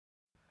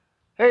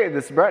Hey,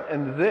 this is Brett,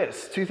 and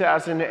this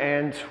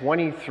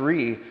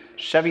 2023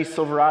 Chevy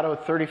Silverado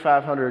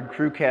 3500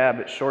 Crew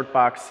Cab Short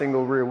Box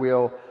Single Rear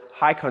Wheel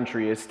High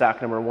Country is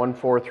stock number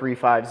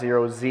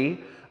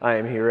 14350Z. I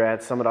am here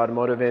at Summit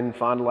Automotive in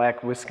Fond du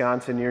Lac,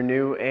 Wisconsin, your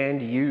new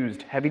and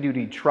used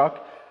heavy-duty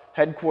truck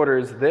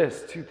headquarters.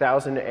 This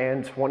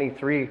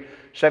 2023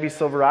 Chevy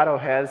Silverado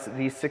has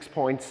the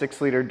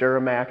 6.6-liter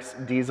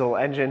Duramax diesel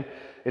engine.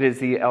 It is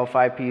the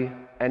L5P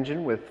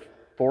engine with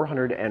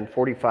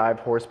 445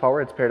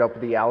 horsepower. It's paired up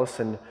with the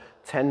Allison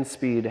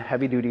 10-speed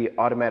heavy-duty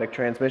automatic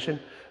transmission.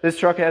 This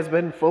truck has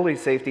been fully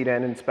safetied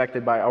and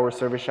inspected by our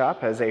service shop,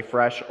 has a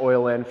fresh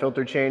oil and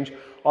filter change.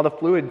 All the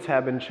fluids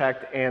have been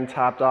checked and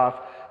topped off,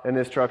 and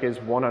this truck is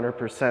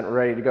 100%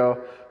 ready to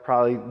go.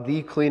 Probably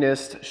the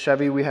cleanest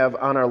Chevy we have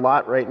on our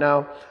lot right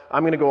now.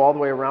 I'm going to go all the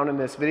way around in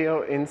this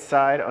video,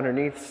 inside,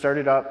 underneath, start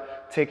it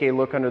up, take a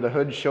look under the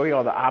hood, show you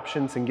all the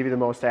options, and give you the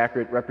most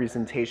accurate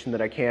representation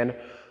that I can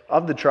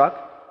of the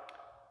truck.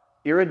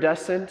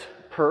 Iridescent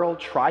Pearl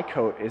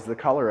Tri-Coat is the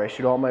color. I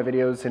shoot all my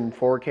videos in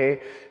 4K.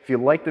 If you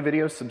like the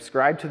video,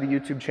 subscribe to the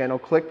YouTube channel,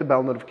 click the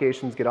bell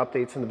notifications, get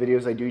updates on the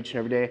videos I do each and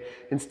every day,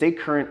 and stay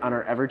current on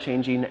our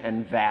ever-changing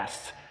and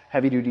vast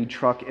heavy-duty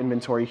truck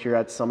inventory here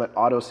at Summit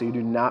Auto so you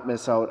do not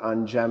miss out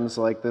on gems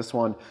like this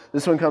one.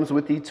 This one comes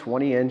with the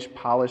 20-inch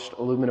polished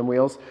aluminum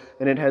wheels,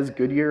 and it has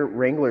Goodyear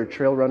Wrangler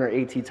Trailrunner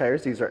AT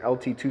tires. These are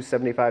LT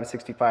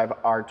 275/65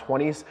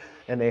 R20s,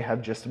 and they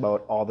have just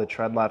about all the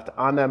tread left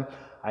on them.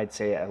 I'd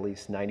say at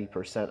least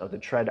 90% of the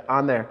tread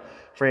on there.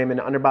 Frame and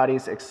underbody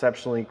is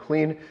exceptionally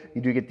clean. You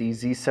do get the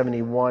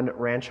Z71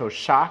 Rancho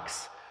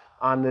shocks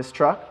on this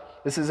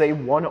truck. This is a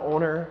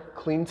one-owner,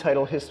 clean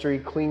title history,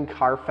 clean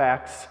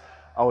CARFAX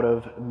out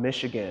of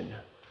Michigan.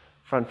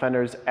 Front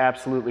fender is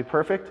absolutely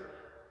perfect.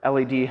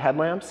 LED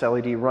headlamps,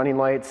 LED running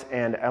lights,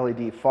 and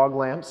LED fog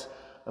lamps.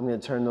 I'm going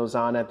to turn those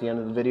on at the end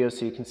of the video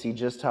so you can see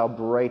just how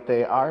bright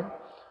they are.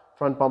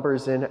 Front bumper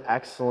is in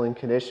excellent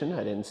condition.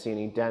 I didn't see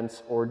any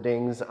dents or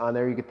dings on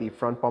there. You get the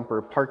front bumper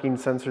parking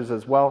sensors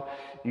as well.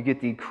 You get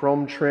the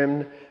chrome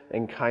trimmed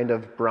and kind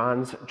of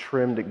bronze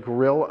trimmed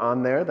grille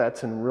on there.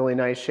 That's in really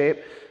nice shape.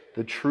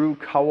 The true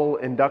Cowl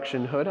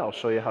induction hood. I'll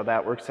show you how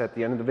that works at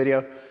the end of the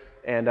video.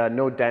 And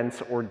no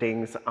dents or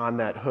dings on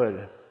that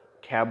hood.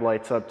 Cab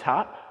lights up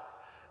top.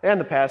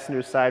 And the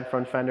passenger side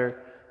front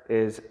fender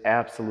is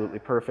absolutely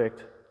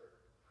perfect.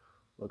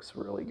 Looks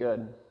really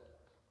good.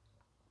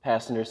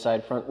 Passenger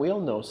side front wheel,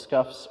 no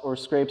scuffs or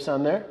scrapes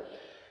on there.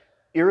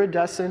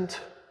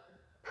 Iridescent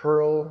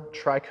Pearl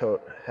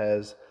Tri-Coat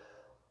has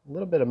a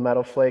little bit of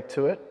metal flake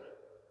to it.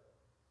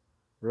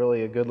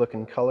 Really a good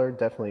looking color,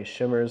 definitely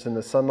shimmers in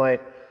the sunlight.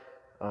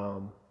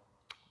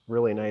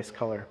 Really nice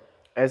color.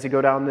 As you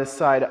go down this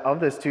side of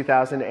this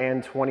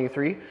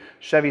 2023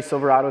 Chevy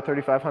Silverado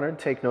 3500,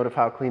 take note of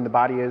how clean the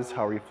body is,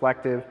 how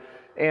reflective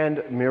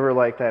and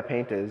mirror-like that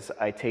paint is.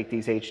 I take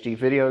these HD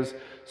videos,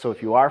 so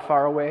if you are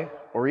far away,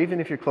 or even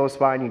if you're close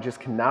by and you just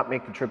cannot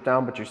make the trip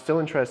down, but you're still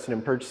interested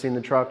in purchasing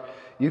the truck,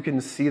 you can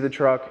see the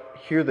truck,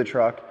 hear the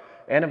truck,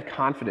 and have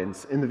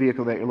confidence in the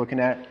vehicle that you're looking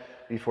at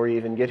before you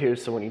even get here.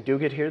 So when you do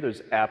get here,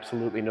 there's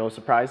absolutely no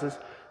surprises,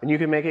 and you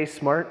can make a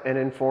smart and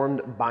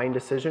informed buying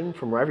decision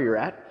from wherever you're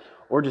at,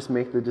 or just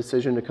make the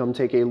decision to come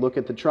take a look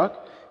at the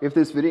truck. If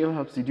this video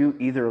helps you do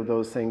either of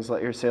those things,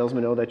 let your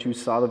salesman know that you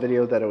saw the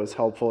video, that it was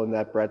helpful, and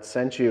that Brett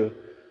sent you.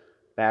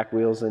 Back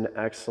wheels in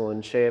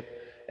excellent shape,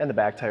 and the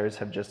back tires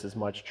have just as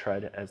much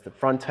tread as the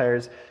front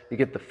tires. You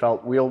get the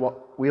felt wheel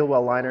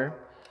well liner,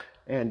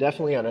 and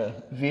definitely on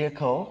a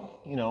vehicle,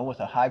 you know, with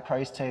a high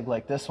price tag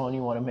like this one,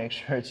 you want to make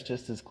sure it's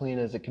just as clean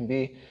as it can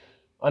be.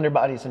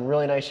 Underbody's in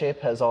really nice shape,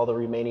 has all the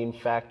remaining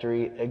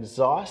factory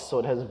exhaust, so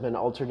it hasn't been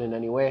altered in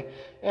any way.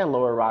 And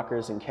lower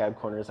rockers and cab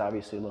corners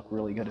obviously look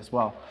really good as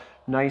well.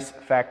 Nice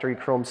factory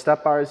chrome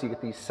step bars. You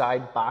get these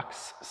side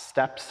box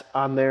steps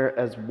on there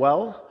as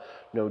well.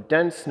 No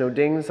dents, no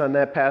dings on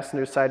that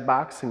passenger side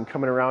box. And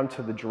coming around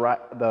to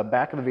the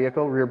back of the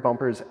vehicle, rear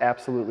bumper is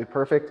absolutely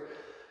perfect.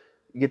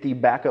 You get the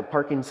backup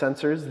parking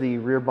sensors, the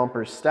rear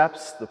bumper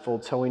steps, the full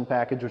towing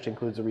package, which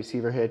includes a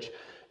receiver hitch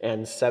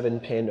and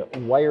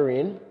 7-pin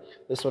wiring.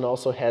 This one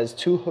also has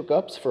 2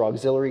 hookups for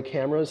auxiliary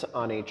cameras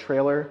on a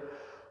trailer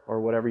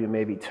or whatever you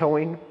may be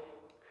towing.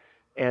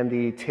 And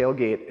the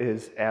tailgate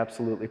is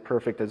absolutely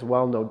perfect as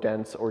well. No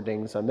dents or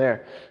dings on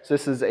there. So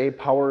this is a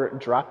power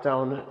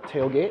drop-down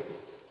tailgate.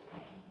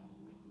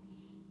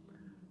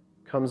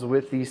 Comes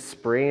with the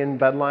spray-in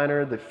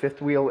bedliner, the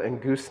 5th wheel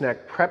and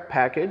gooseneck prep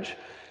package.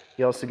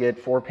 You also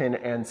get 4-pin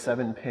and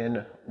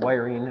 7-pin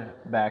wiring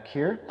back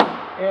here.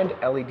 And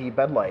LED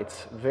bed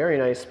lights. Very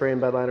nice spray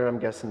and bedliner. I'm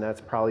guessing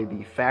that's probably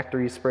the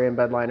factory spray and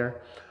bedliner.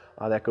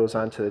 That goes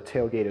onto the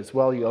tailgate as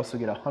well. You also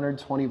get a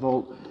 120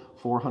 volt,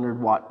 400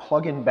 watt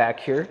plug-in back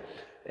here.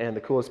 And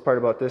the coolest part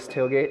about this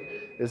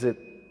tailgate is it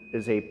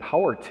is a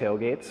power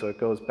tailgate, so it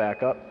goes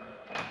back up.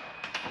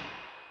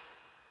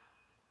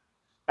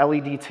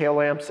 LED tail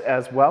lamps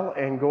as well,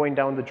 and going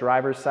down the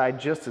driver's side,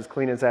 just as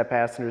clean as that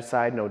passenger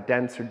side. No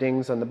dents or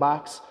dings on the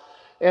box.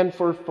 And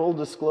for full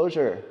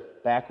disclosure,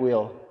 back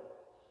wheel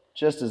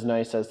just as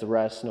nice as the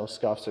rest, no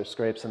scuffs or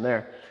scrapes in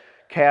there.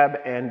 Cab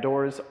and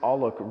doors all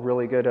look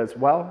really good as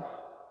well.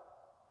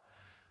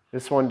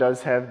 This one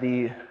does have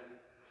the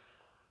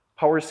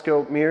power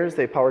scope mirrors.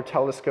 They power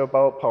telescope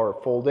out, power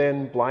fold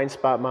in, blind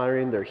spot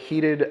monitoring. They're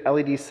heated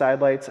LED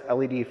side lights,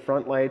 LED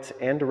front lights,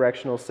 and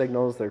directional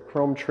signals. They're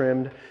chrome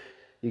trimmed.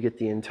 You get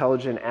the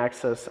intelligent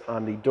access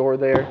on the door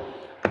there.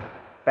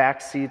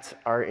 Back seats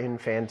are in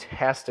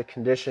fantastic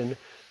condition.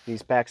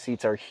 These back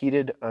seats are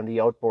heated on the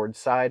outboard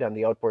side. On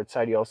the outboard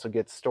side, you also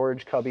get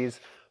storage cubbies,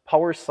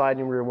 power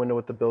sliding rear window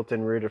with the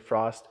built-in rear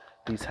defrost.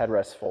 These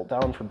headrests fold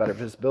down for better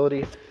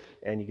visibility,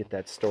 and you get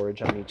that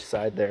storage on each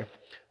side there.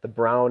 The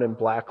brown and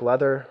black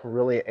leather,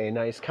 really a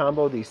nice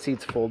combo. These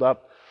seats fold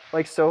up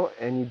like so,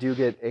 and you do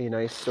get a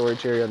nice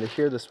storage area under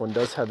here. This one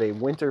does have a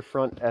winter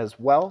front as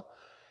well,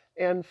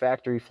 and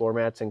factory floor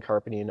mats and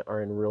carpeting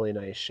are in really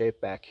nice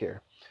shape back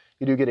here.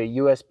 You do get a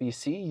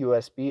USB-C,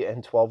 USB,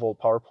 and 12-volt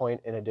power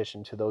point in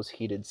addition to those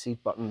heated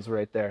seat buttons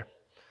right there.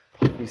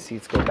 These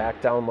seats go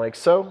back down like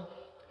so.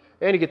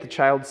 And you get the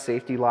child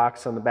safety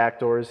locks on the back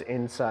doors.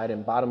 Inside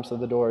and bottoms of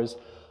the doors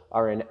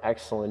are in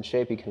excellent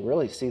shape. You can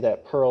really see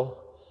that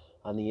pearl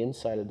on the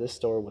inside of this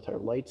door with our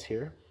lights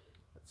here.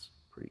 That's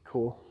pretty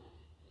cool.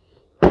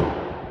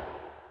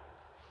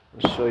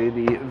 I'll show you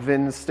the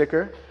VIN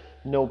sticker.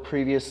 No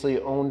previously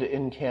owned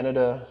in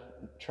Canada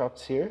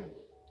trucks here.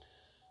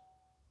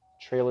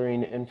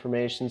 Trailering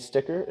information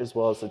sticker, as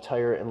well as the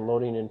tire and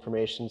loading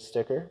information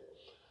sticker.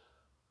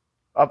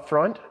 Up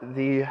front,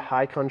 the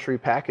High Country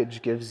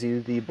package gives you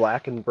the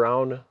black and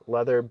brown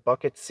leather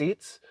bucket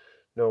seats.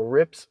 No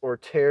rips or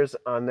tears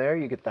on there.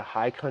 You get the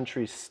High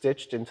Country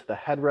stitched into the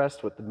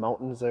headrest with the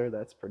mountains there.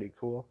 That's pretty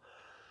cool.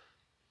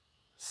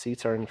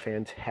 Seats are in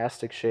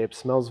fantastic shape.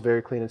 Smells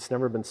very clean. It's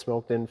never been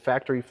smoked in.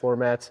 Factory floor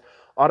mats,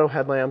 auto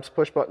headlamps,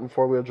 push button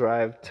four-wheel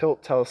drive,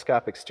 tilt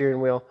telescopic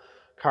steering wheel,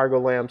 cargo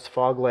lamps,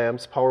 fog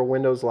lamps, power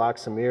windows,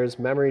 locks and mirrors,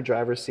 memory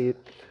driver's seat.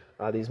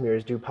 These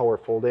mirrors do power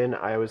fold in.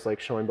 I always like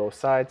showing both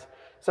sides,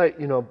 so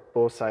you know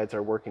both sides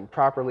are working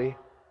properly.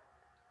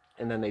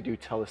 And then they do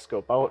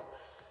telescope out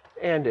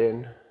and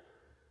in.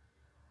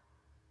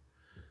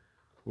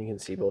 You can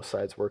see both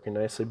sides working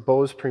nicely.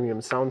 Bose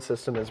premium sound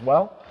system as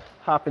well.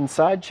 Hop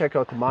inside, check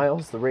out the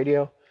miles, the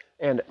radio,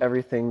 and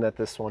everything that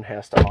this one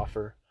has to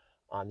offer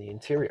on the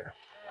interior.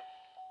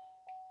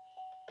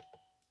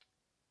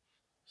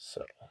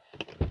 So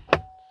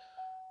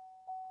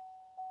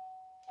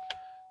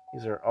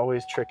these are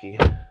always tricky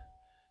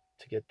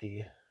to get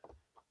the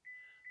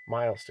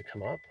miles to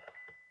come up.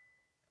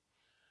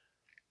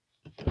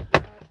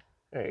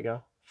 There you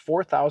go.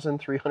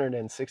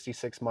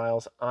 4,366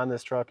 miles on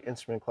this truck.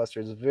 Instrument cluster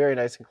is very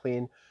nice and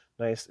clean.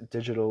 Nice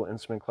digital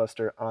instrument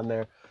cluster on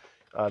there.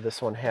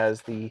 This one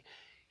has the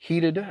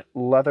heated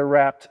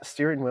leather-wrapped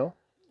steering wheel,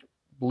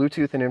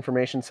 Bluetooth and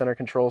information center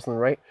controls on the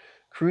right,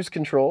 cruise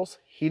controls,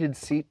 heated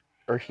seat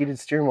or heated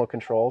steering wheel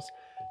controls,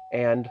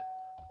 and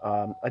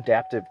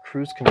adaptive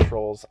cruise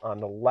controls on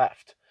the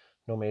left.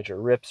 No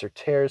major rips or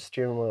tears.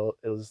 Steering wheel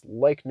is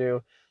like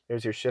new.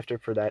 There's your shifter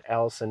for that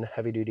Allison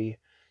heavy-duty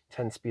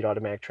 10-speed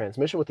automatic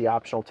transmission with the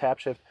optional tap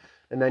shift.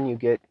 And then you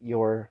get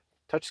your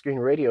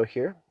touchscreen radio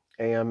here,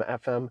 AM,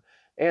 FM,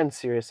 and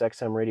Sirius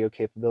XM radio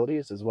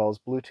capabilities, as well as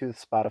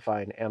Bluetooth,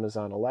 Spotify, and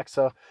Amazon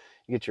Alexa.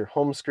 You get your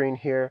home screen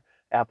here,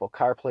 Apple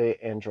CarPlay,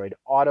 Android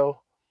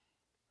Auto,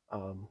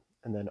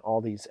 and then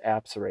all these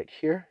apps are right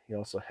here. You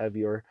also have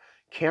your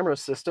camera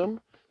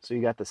system. So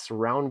you got the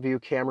surround view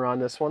camera on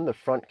this one, the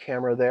front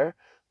camera there,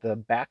 the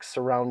back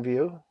surround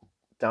view,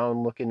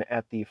 down looking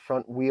at the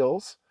front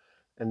wheels,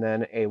 and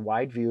then a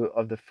wide view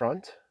of the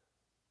front,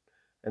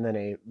 and then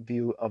a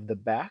view of the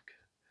back.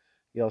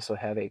 You also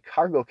have a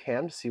cargo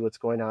cam to see what's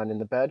going on in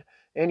the bed,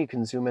 and you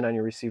can zoom in on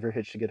your receiver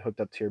hitch to get hooked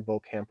up to your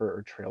boat, camper,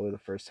 or trailer the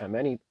first time,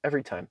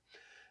 every time.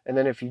 And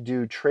then if you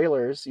do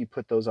trailers, you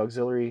put those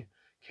auxiliary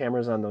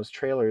cameras on those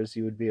trailers,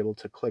 you would be able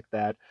to click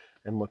that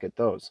and look at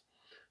those.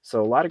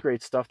 So a lot of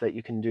great stuff that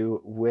you can do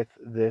with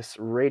this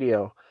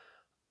radio.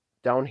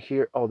 Down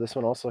here, oh, this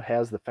one also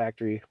has the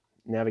factory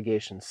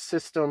navigation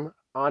system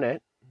on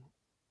it.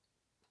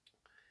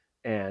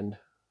 And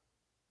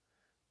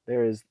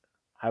there is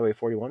Highway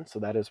 41, so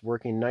that is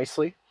working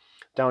nicely.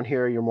 Down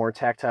here, your more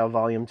tactile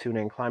volume, tune,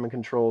 and climate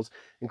controls,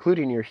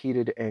 including your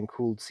heated and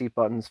cooled seat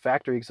buttons,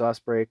 factory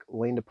exhaust brake,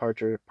 lane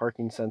departure,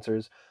 parking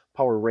sensors,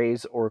 power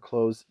raise or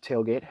close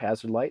tailgate,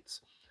 hazard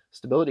lights,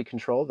 stability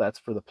control, that's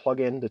for the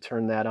plug-in to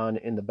turn that on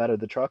in the bed of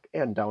the truck,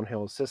 and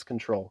downhill assist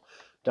control.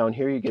 Down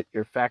here, you get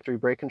your factory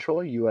brake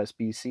controller,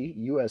 USB-C,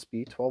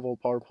 USB,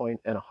 12-volt power point,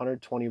 and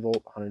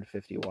 120-volt,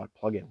 150-watt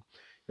plug-in.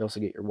 You also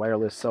get your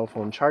wireless cell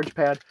phone charge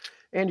pad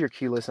and your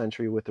keyless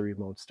entry with the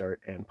remote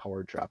start and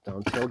power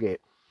drop-down tailgate.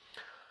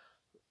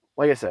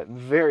 Like I said,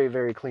 very,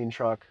 very clean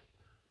truck.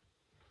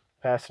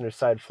 Passenger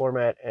side floor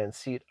mat and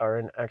seat are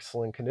in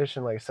excellent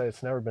condition. Like I said,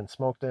 it's never been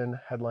smoked in.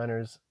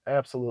 Headliner's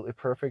absolutely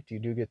perfect. You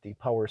do get the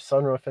power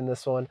sunroof in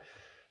this one,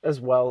 as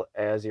well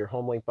as your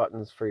home link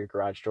buttons for your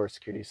garage door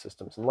security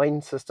systems and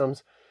lane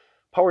systems.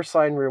 power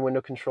slide and rear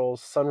window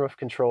controls, sunroof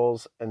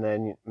controls, and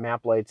then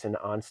map lights and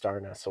OnStar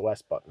and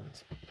SOS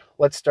buttons.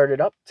 Let's start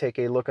it up, take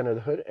a look under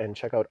the hood, and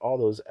check out all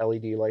those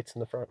LED lights in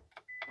the front.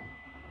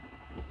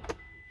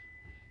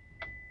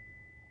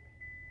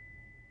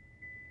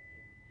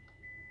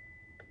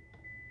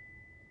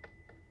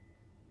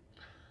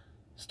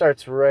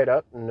 Starts right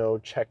up, no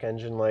check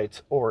engine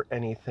lights or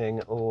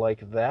anything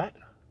like that.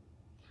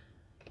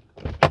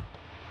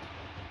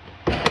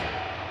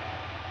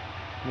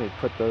 Let me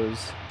put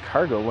those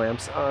cargo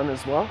lamps on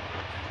as well.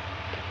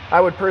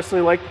 I would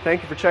personally like to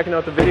thank you for checking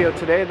out the video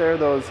today. There are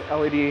those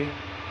LED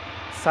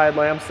side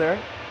lamps there.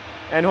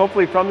 And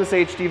hopefully from this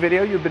HD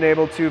video, you've been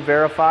able to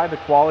verify the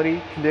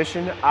quality,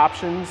 condition,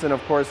 options, and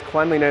of course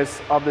cleanliness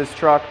of this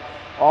truck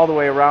all the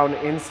way around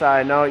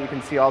inside and out. You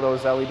can see all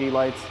those LED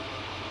lights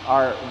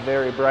are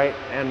very bright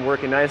and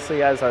working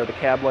nicely, as are the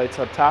cab lights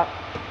up top.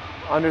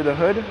 Under the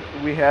hood,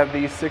 we have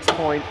the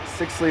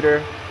 6.6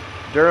 liter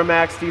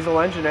Duramax diesel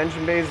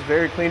engine bays,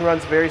 very clean,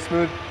 runs very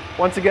smooth.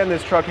 Once again,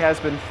 this truck has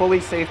been fully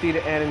safetied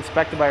and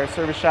inspected by our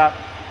service shop,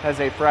 has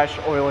a fresh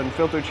oil and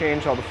filter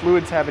change, all the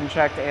fluids have been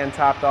checked and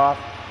topped off,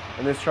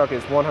 and this truck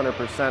is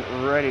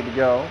 100% ready to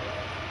go.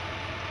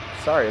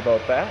 Sorry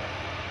about that.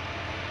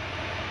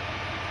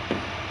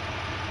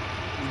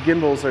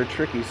 Gimbals are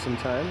tricky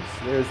sometimes.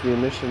 There's the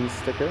emissions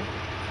sticker.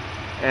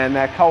 And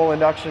that Cowl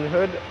induction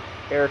hood,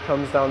 air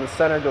comes down the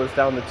center, goes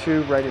down the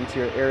tube right into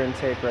your air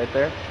intake right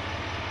there.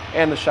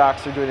 And the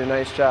shocks are doing a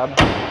nice job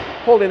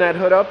holding that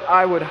hood up.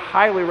 I would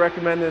highly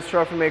recommend this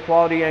truck from a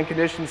quality and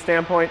condition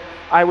standpoint.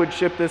 I would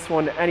ship this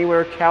one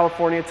anywhere,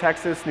 California,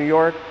 Texas, New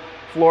York,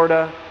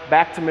 Florida,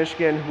 back to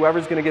Michigan.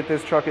 Whoever's gonna get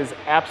this truck is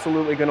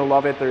absolutely gonna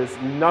love it. There's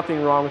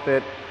nothing wrong with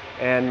it.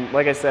 And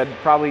like I said,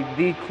 probably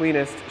the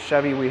cleanest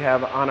Chevy we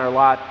have on our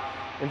lot.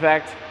 In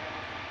fact,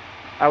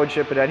 I would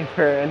ship it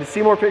anywhere. And to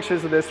see more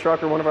pictures of this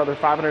truck or one of our other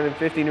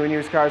 550 new and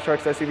used cars,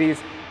 trucks, SUVs,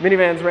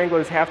 minivans,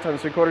 Wranglers, half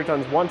tons, 3/4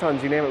 tons, 1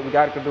 tons, you name it, we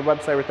got it at the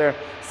website right there.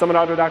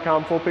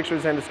 SummitAuto.com, full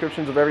pictures and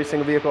descriptions of every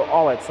single vehicle,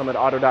 all at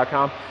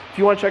SummitAuto.com. If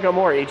you want to check out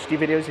more HD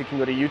videos, you can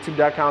go to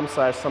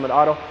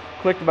YouTube.com/SummitAuto.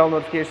 Click the bell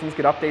notifications,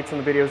 get updates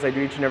on the videos I do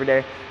each and every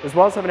day, as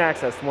well as having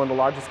access to one of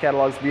the largest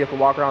catalogs of vehicle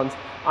walkarounds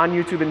on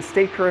YouTube, and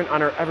stay current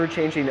on our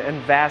ever-changing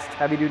and vast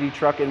heavy-duty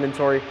truck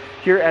inventory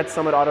here at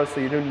Summit Auto, so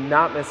you do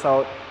not miss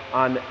out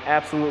on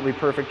absolutely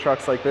perfect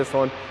trucks like this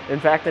one. In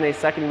fact, in a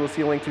second, you will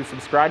see a link to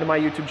subscribe to my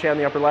YouTube channel in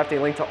the upper left, a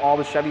link to all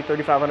the Chevy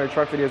 3500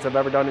 truck videos I've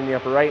ever done in the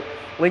upper right,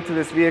 link to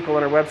this vehicle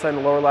on our website in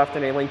the lower left,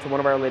 and a link to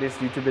one of our latest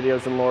YouTube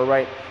videos in the lower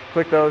right.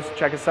 Click those,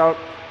 check us out,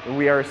 and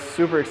we are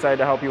super excited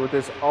to help you with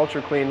this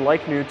ultra clean,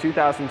 like new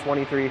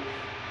 2023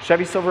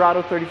 Chevy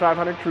Silverado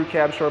 3500 Crew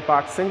Cab Short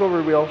Box, single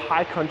rear wheel,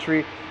 high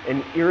country,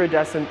 and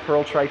iridescent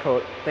pearl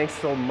tri-coat. Thanks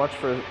so much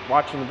for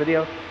watching the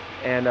video,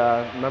 and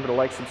remember to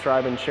like,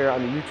 subscribe, and share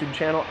on the YouTube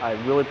channel. I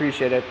really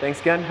appreciate it. Thanks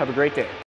again. Have a great day.